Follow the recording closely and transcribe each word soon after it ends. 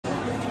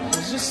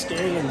just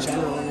scary in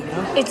general, you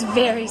know? It's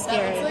very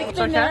scary. It's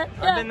okay. Yeah.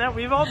 I've been there.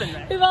 We've all been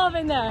there. We've all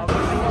been there.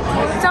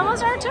 It's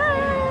almost our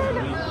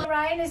turn.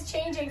 Ryan is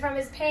changing from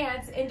his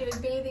pants into his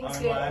bathing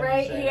suit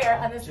right here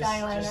on the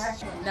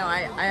Skyliner. No,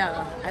 I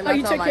Oh,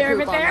 you took care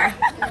of it there?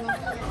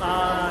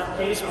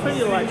 It was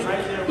pretty light.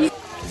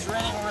 It's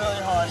raining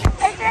really hard.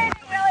 It's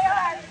raining really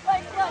hard.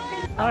 Like, look.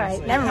 All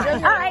right, never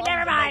mind. All right,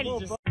 never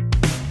mind.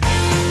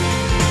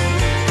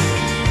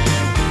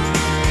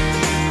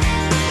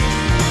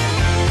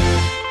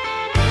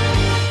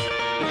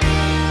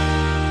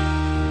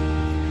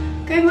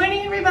 Good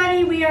morning,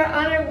 everybody. We are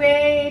on our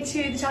way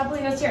to the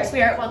Topolino's Terrace.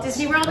 We are at Walt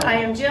Disney World. I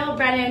am Jill,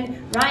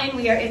 Brennan, Ryan.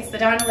 We are It's the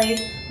Donnellys.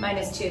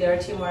 -2. There are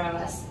 2 more of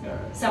us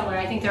somewhere.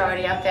 I think they're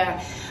already up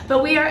there.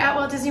 But we are at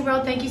Walt Disney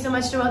World. Thank you so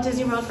much to Walt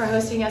Disney World for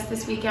hosting us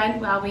this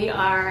weekend while we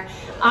are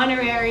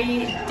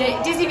honorary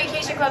Disney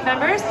Vacation Club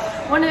members.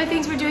 One of the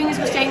things we're doing is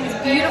we're staying in this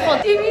beautiful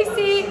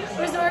DVC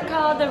resort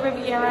called the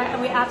Riviera, and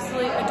we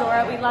absolutely adore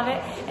it. We love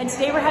it. And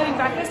today we're having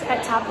breakfast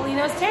at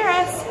Topolino's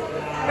Terrace,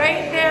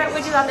 right there,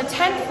 which is on the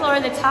 10th floor,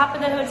 the top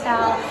of the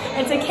hotel.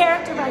 It's a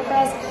character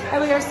breakfast,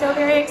 and we are so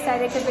very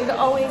excited because we've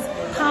always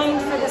pined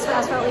for this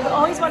restaurant. We've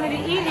always wanted to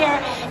eat here,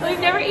 and we've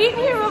never eaten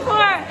here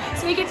before.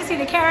 So we get to see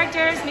the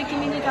characters, Mickey,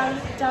 Minnie,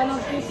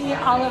 Donald, Goofy,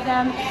 all of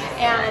them,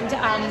 and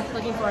I'm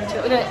looking forward to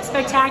it with a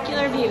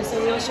spectacular view, so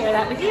we will share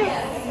that with you.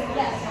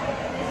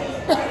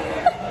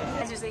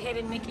 There's a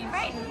hidden Mickey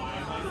right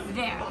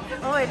there.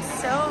 Oh,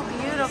 it's so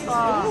beautiful.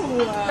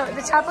 So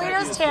the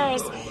Topolino's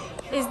Terrace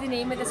is the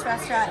name of this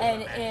restaurant,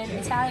 and in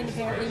Italian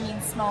apparently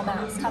means small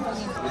mouse.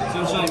 Topolino. It's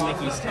usually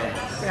Mickey's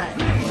Terrace. Right.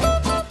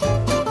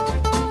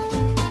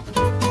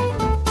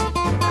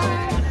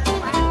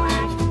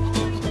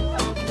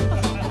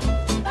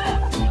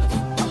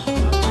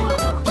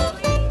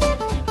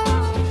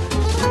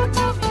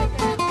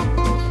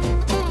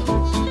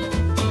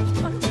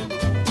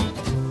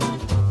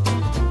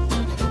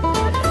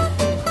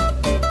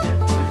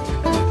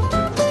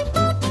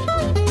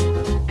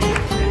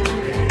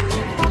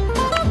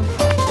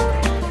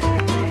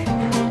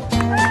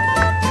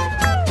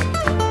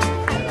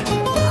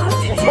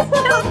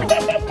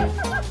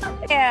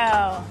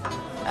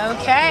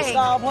 Okay.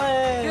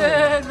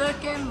 Good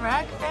looking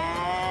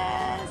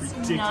breakfast.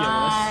 Ridiculous.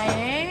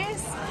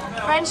 Nice.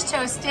 French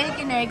toast, steak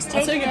and eggs.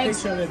 I'll take a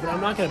picture of it, but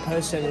I'm not going to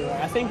post it anywhere.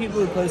 I think people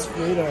who post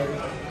food are...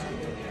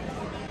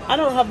 I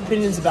don't have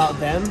opinions about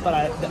them,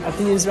 but the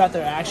opinions about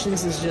their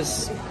actions is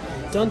just...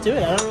 Don't do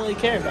it. I don't really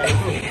care about it.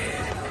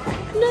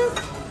 No.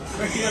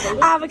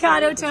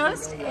 Avocado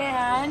toast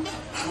and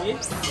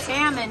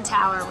salmon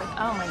tower with,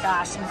 oh my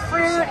gosh, some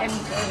fruit and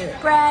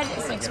bread.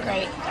 This looks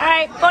great. All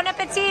right, bon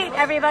appetit,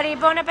 everybody.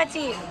 Bon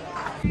appetit.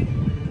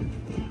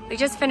 We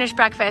just finished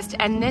breakfast,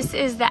 and this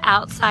is the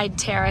outside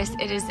terrace.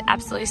 It is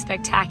absolutely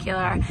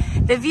spectacular.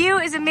 The view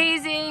is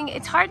amazing.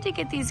 It's hard to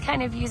get these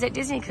kind of views at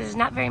Disney because there's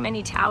not very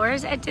many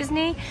towers at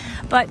Disney,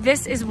 but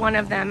this is one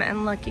of them.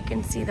 And look, you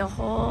can see the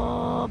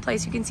whole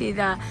place. You can see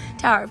the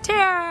Tower of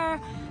Terror,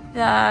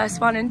 the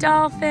Swan and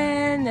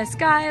Dolphin, the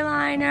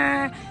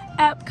Skyliner,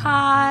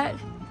 Epcot.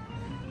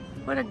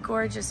 What a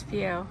gorgeous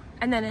view.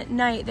 And then at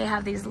night, they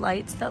have these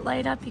lights that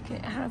light up. I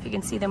don't know if you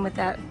can see them with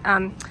that,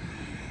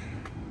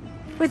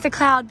 with the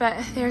cloud, but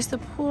there's the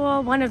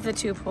pool, one of the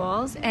 2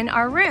 pools. And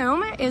our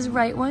room is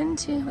right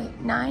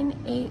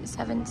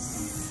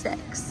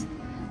 9876.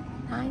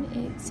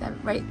 987,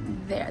 right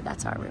there.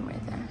 That's our room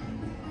right there.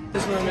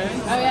 This room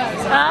in? Oh,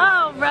 yeah.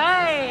 Oh,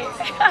 right.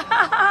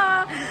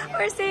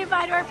 We're saying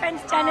bye to our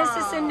friends Dennis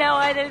and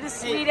Noah. They're the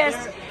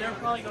sweetest. They're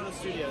probably going to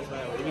studios,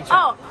 by the way.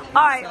 Oh,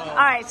 all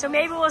right. So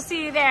maybe we'll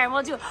see you there. And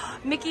we'll do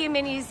Mickey and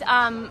Minnie's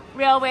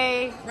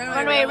Runway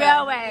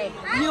Railway.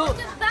 I was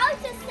about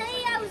to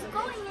say I was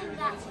going in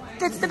that one.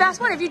 That's the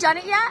best one. Have you done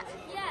it yet?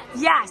 Yes.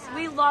 Yes,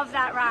 we love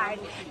that ride.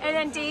 And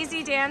then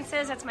Daisy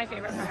dances. That's my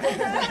favorite part.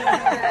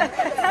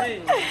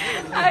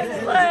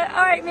 Excellent.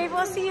 All right, maybe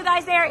we'll see you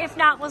guys there. If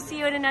not, we'll see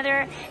you at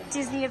another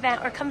Disney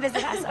event or come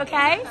visit us,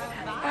 okay?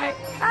 All right.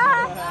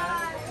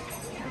 Bye.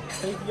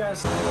 Thank you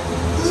guys. Thank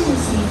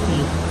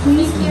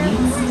you.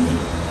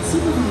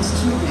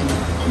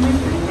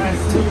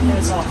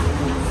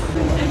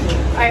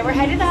 All right, we're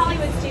headed to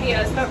Hollywood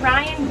Studios, but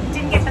Ryan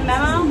didn't get the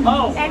memo.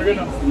 Oh,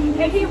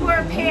 and he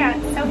wore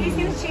pants, so he's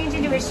going to change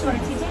into his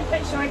shorts. He did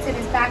put shorts in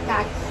his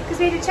backpack because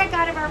we had to check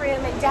out of our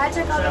room, and Dad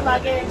took all the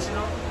luggage to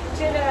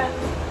the...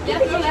 Yeah,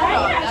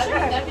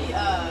 that'd be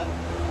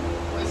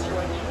oyster,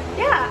 wouldn't you?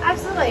 Yeah,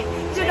 absolutely.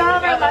 He took all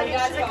of our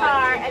luggage to the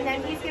car, and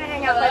then he's going to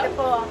hang out by the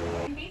pool.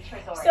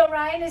 So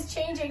Ryan is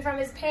changing from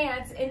his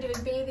pants into his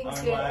bathing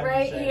suit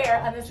right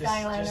here on the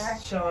Skyliner.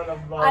 Just chilling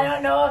above. I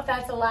don't know if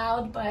that's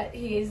allowed, but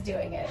he is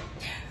doing it.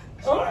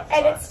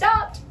 And it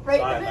stopped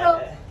right in the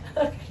middle.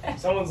 Okay.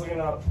 Someone's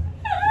looking up.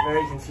 I'm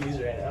very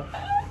confused right now.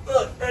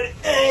 Look, ready,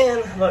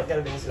 and look,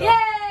 gotta be this guy.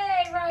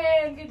 Yay,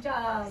 Ryan, good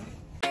job.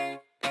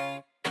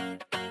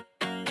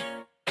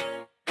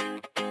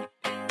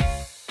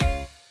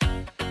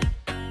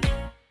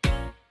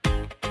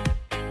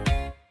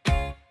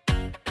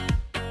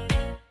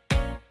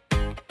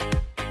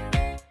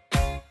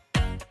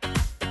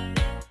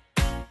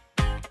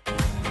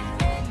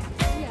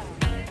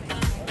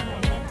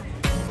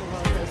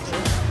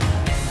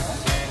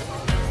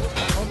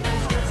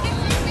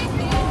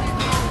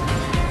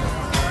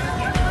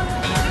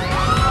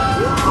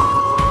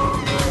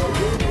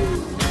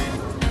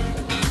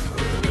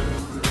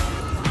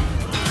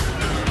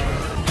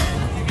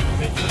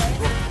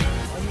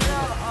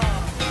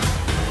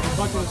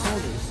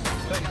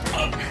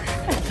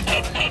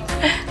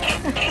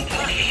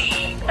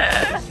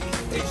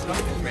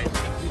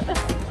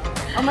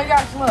 Oh my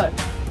gosh, look.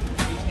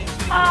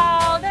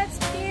 Oh, that's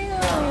cute.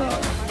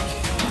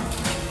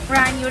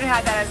 Ryan, you would have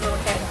had that as a little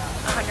kid,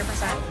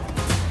 100%.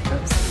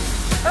 Oops.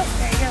 Oh,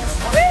 there he goes.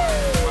 Woo!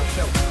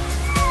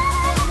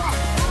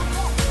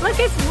 Look,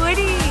 it's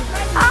Woody.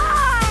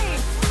 Hi!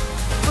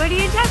 Woody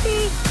and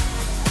Jesse.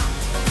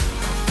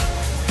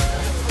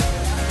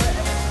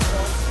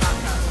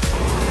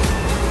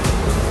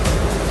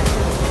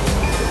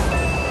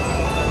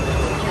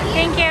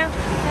 Thank you.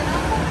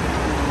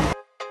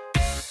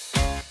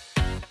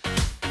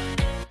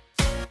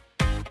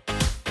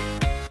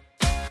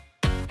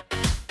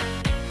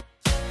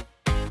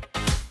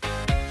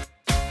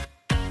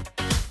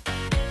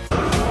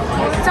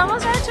 It's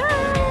almost our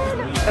turn.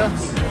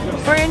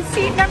 We're in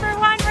seat number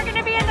 1. We're going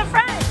to be in the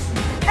front.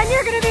 And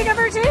you're going to be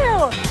number 2.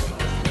 Oh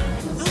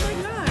my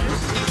gosh.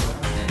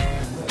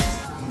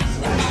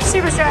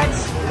 Super stretch.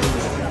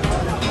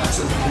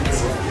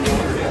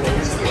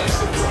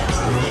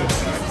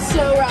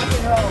 So rock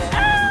and roll.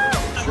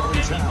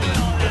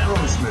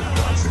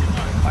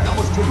 I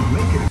almost didn't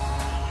make it.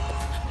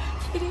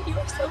 Katie, you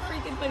are so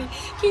freaking funny.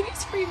 Katie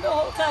screamed the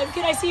whole time.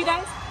 Can I see you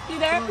guys? You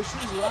there?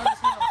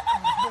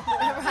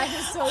 That ride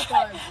is so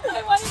fun.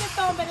 I wanted to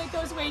film, but it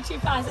goes way too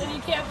fast, and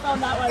you can't film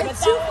that one. It's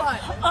but too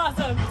that fun. was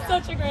awesome.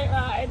 Such a great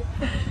ride.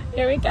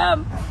 Here we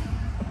come.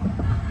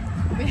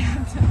 We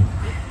have to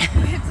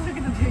look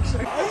at the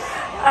picture.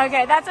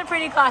 Okay, that's a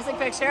pretty classic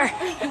picture.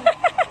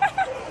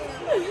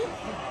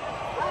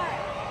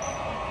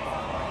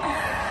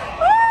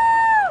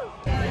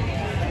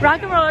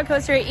 Rock and roller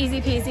coaster,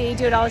 easy peasy,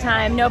 do it all the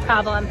time, no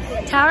problem.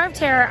 Tower of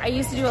Terror, I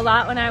used to do a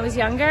lot when I was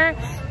younger.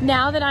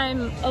 Now that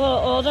I'm a little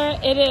older,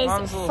 it is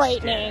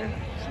frightening.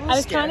 I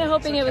was kind of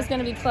hoping it was going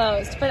to be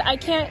closed, but I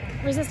can't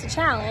resist a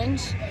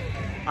challenge.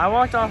 I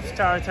walked off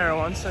Tower of Terror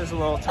once as a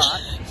little tot.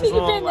 You've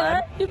been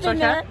there. You've been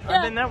there.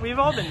 I've been there. We've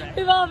all been there.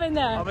 We've all been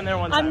there. I've been there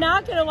one time. I'm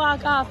not going to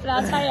walk off, but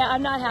I'll tell you,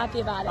 I'm not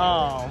happy about it.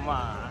 Oh,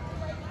 my.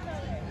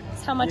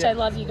 It's how much I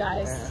love you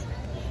guys.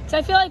 So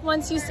I feel like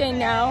once you say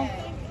no,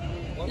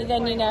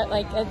 then you know,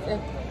 like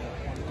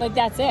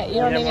that's it. You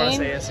know what I mean? You never want to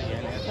say yes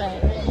again.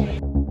 Right.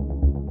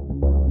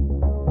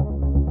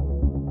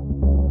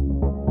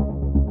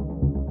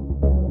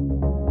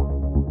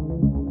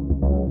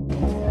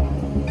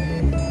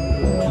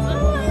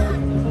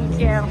 Thank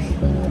you.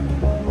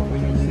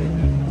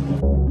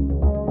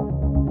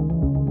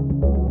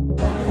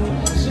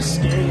 It's just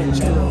scary in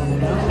general, you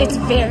know? It's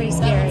very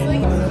scary.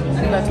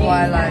 And the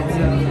Twilight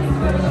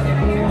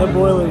Zone. The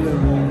boiler room.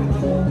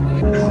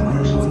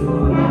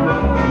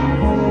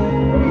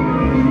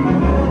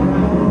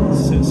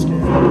 So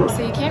scary. So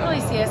you can't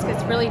really see us because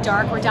it's really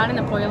dark. We're down in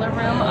the boiler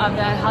room of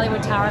the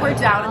Hollywood Tower. We're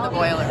down in the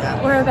boiler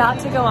room. We're about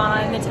to go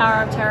on the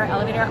Tower of Terror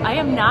elevator. I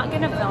am not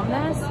going to film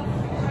this.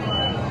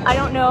 I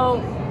don't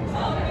know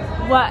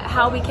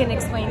how we can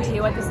explain to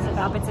you what this is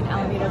about. It's an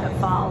elevator that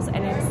falls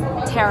and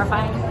it's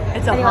terrifying.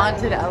 It's a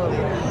haunted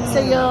elevator. So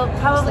you'll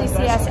probably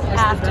see us It's the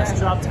after. best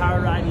drop tower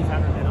ride you've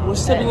ever been on. We're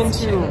stepping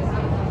into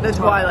The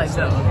Twilight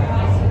Zone.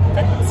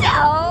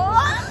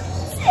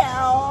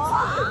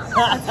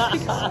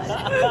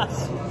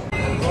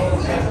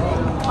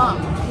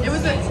 It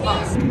was a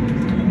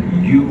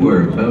You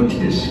were about to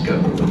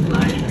discover what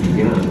lies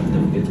beyond the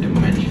fifth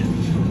dimension,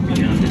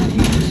 beyond the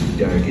deepest,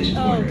 darkest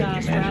corner of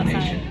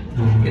imagination,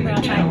 in the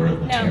Tower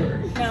of Terror.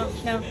 No.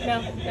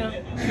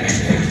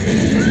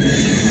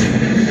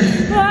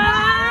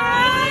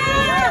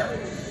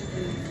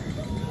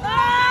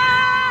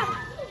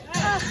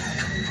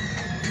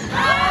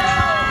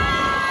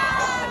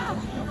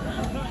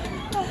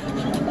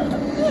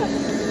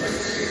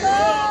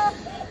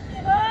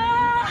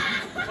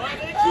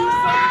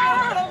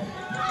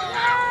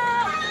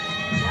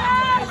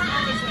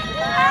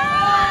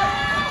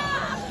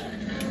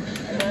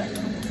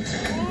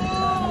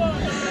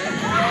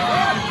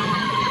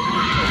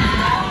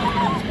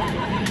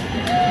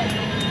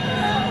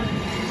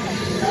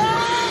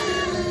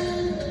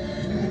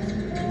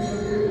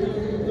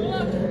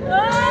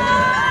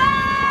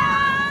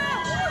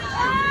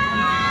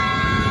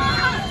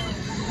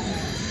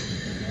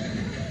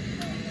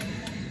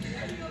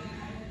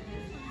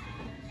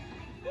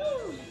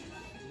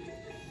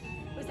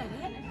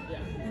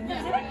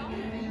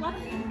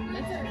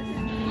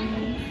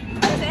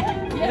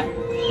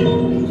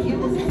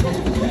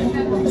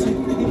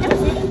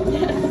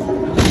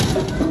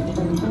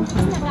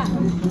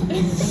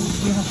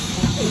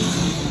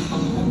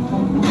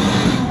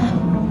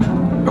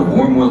 A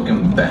warm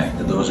welcome back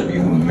to those of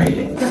you who made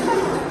it.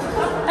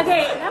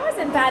 Okay, that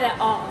wasn't bad at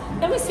all.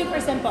 That was super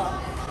simple.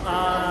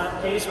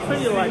 It was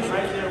pretty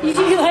electric. Did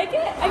you like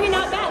it? I mean,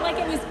 not bad. Like,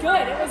 it was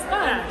good. It was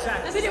fun. Yeah,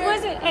 exactly. But it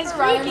wasn't as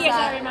freaky as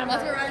I remember.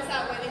 That's where Ryan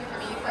sat waiting for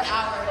me for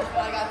hours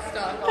while I got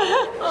stuck.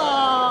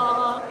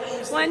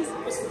 Aww. Once.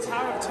 It's the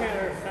Tower of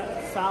Terror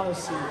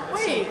fallacy.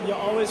 Wait. So you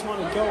always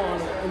want to go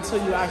on it until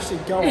you actually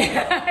go on it.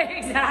 And then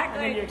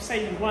Exactly. you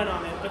say you went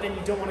on it, but then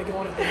you don't want to go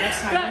on it the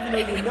next time,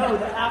 even though you know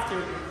that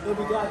after you'll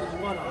be glad that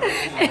you went on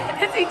it.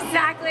 That's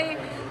exactly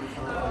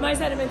My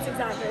sentiments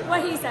exactly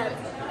what he said.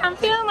 I'm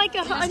feeling like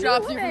a Just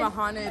dropped you from a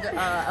haunted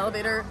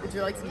elevator. Would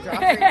you like some drop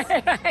drinks?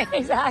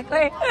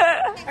 Exactly.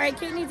 All right,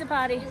 Kate needs a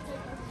potty.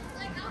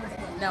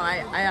 No,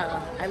 I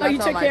left Oh, you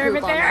all took my care of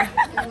poop it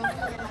on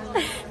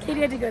there?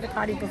 Katie had to go to the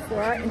potty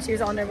before, and she was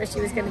all nervous she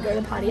was going to go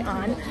to the potty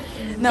on.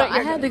 No,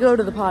 I had to go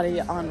to the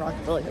potty on Rock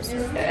Roller Coaster.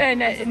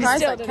 And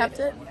Surprised I kept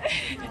it.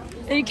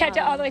 And you kept it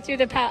all the way through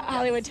the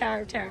Hollywood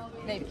Tower of Terror.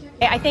 Maybe.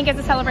 I think as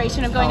a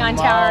celebration of going on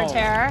Tower of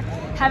Terror,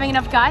 having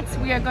enough guts,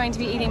 we are going to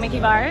be eating Mickey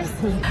bars.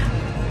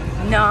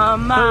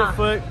 Nama.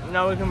 Foot.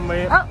 Now we can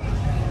wait. Oh.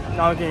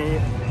 Now we can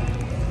eat.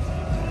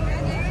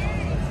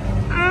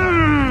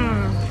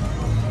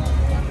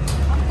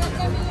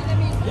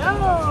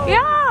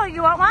 Yo,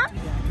 you want one?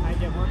 I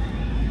get one.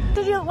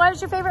 What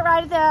was your favorite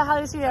ride at the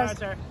Hollywood Studios?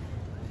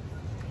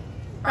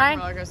 Ryan?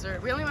 Roller Coaster.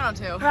 We only went on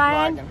 2.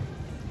 Ryan?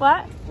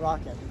 What?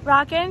 Rockin'.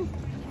 Rockin'?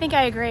 I think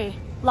I agree.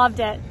 Loved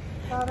it.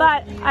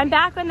 But I'm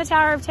back on the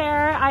Tower of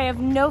Terror. I have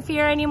no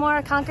fear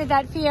anymore. Conquered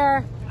that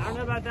fear. I don't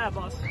know about that,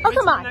 boss. Oh,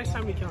 come on. Next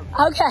time we come.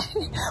 Okay.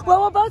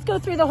 Well, we'll both go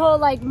through the whole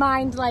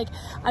mind,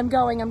 I'm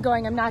going, I'm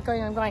not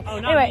going, I'm going. Oh,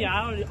 no, anyway. yeah,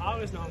 I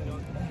always know I'm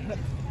going.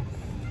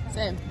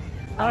 Same.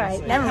 All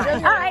right, never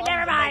mind. All right,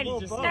 never mind.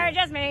 No,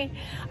 just me.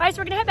 All right, so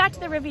we're gonna head back to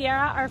the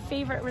Riviera, our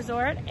favorite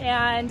resort,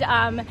 and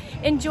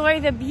enjoy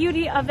the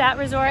beauty of that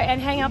resort and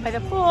hang out by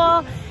the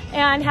pool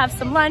and have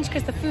some lunch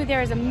because the food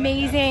there is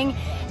amazing,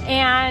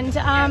 and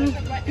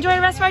enjoy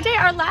the rest of our day,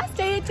 our last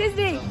day at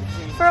Disney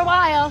for a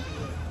while.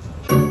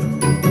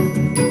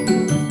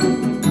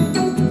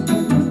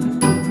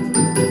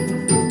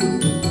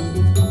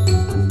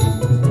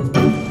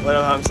 What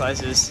up, home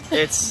slices?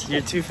 It's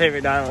your 2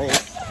 favorite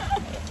Donnellys.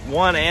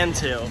 1 and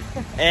 2.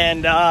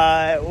 And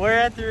we're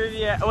at the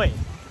Riviera. Oh, wait.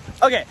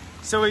 Okay,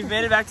 so we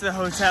made it back to the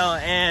hotel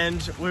and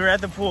we were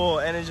at the pool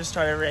and it just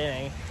started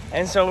raining.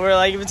 And so we're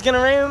like, if it's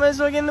gonna rain, we might as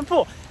well get in the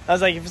pool. I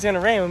was like, if it's gonna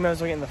rain, we might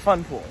as well get in the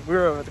fun pool. We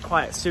were over at the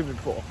quiet, stupid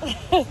pool.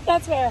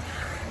 That's where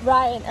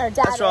Ryan or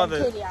Dad That's where all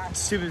and Katie the are.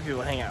 stupid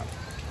people hang out.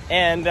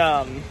 And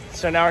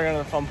so now we're going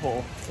to the fun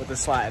pool with the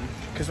slide.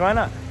 Because why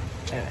not?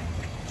 Anyway.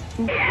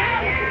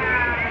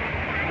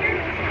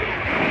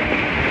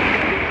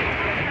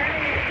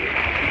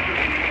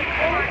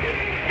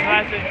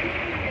 Classic.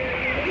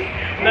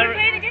 We're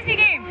playing the Disney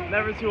game.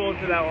 Never too old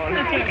for that one.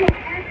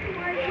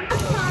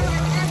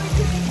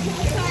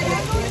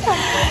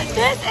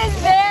 This is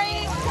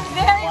very,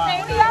 very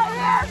rainy out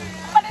here,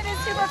 but it is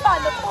super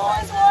fun. The pool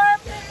is warm.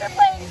 We're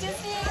playing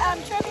Disney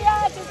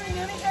trivia, Disney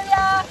movie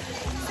trivia.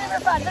 Super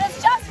fun. But it's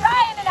just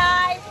Ryan and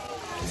I.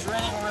 It's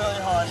raining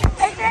really hard.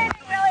 It's raining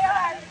really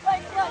hard.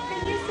 Look,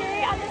 can you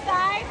see on the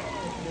side?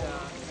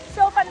 Yeah.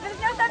 So fun. There's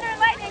no thunder and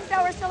lightning,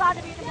 so we're still allowed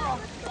to be in the pool.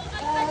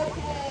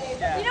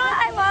 Okay. You know what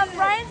I love?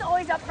 Ryan's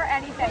always up for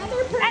anything.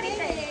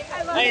 Anything.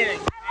 I love it.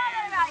 I love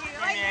it about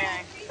you.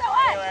 So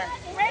what? Anywhere.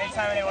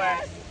 Anytime, anywhere.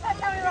 That's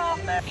how we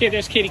roll. Okay,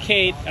 there's Katie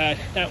Kate,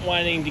 not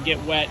wanting to get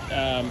wet,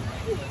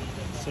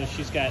 so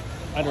she's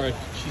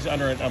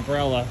under an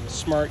umbrella.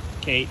 Smart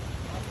Kate.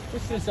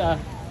 This is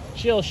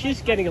Jill.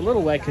 She's getting a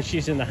little wet because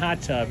she's in the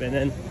hot tub, and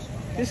then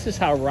this is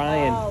how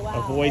Ryan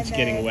avoids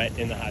getting wet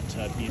in the hot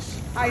tub.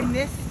 I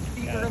missed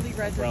the early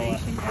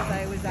reservation because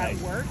I was at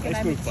work, and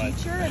I'm a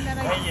teacher, and then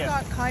I just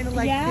got kind of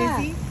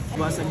busy.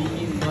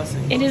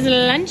 It is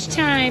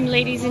lunchtime,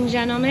 ladies and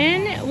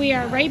gentlemen. We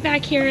are right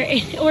back here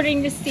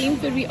ordering the same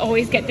food we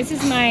always get. This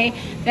is my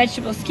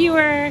vegetable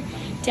skewer.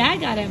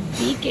 Dad got a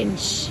bacon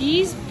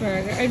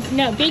cheeseburger,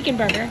 no, bacon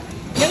burger.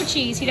 No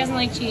cheese, he doesn't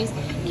like cheese.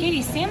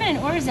 Katie, salmon and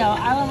orzo.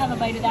 I will have a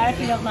bite of that if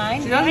you don't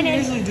mind. She doesn't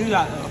usually do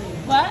that though.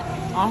 What?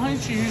 I don't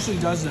think she usually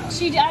does that.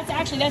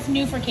 That's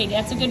new for Katie.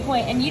 That's a good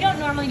point. And you don't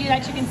normally do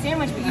that chicken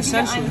sandwich, but you do it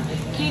on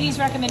Katie's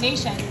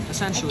recommendation.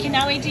 Essentially. I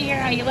cannot wait to hear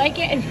how you like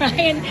it. And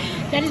Ryan,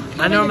 that is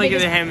probably I normally the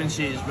get the ham and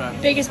cheese,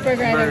 but biggest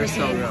burger I've ever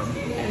seen.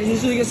 It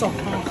usually gets a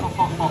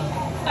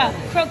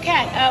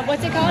croquette.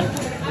 What's it called?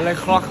 Le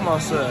croque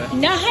monsieur.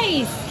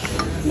 Nice.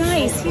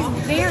 Nice. He's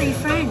very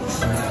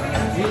French.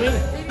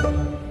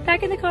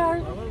 Back in the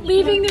car,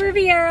 leaving the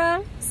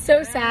Riviera.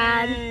 So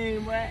sad.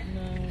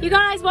 You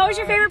guys, what was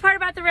your favorite part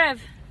about the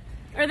Riv?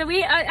 Or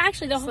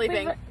actually the whole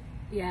Sleeping.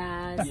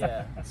 Yes.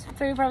 Yeah.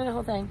 Favorite part of the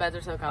whole thing. Beds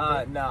are so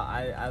comfy. No,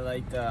 I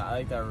liked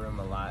our room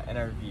a lot and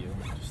our view,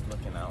 just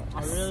looking out.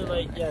 I really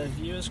like, the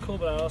view is cool,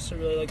 but I also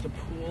really like the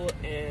pool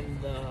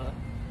and the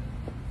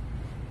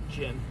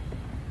gym.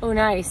 Oh,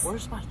 nice.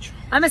 Where's my tray?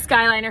 I'm a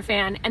Skyliner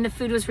fan, and the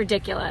food was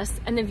ridiculous,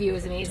 and the view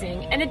was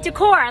amazing, and the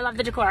decor. I love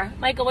the decor.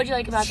 Michael, what'd you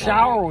like about that?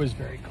 Shower was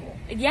very cool.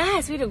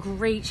 Yes, we had a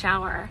great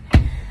shower.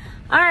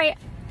 All right,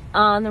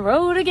 on the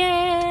road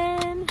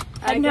again.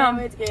 I can't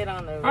wait to get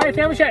on the road. All right,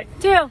 family check.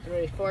 2,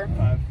 3, 4,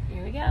 5.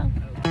 Here we go.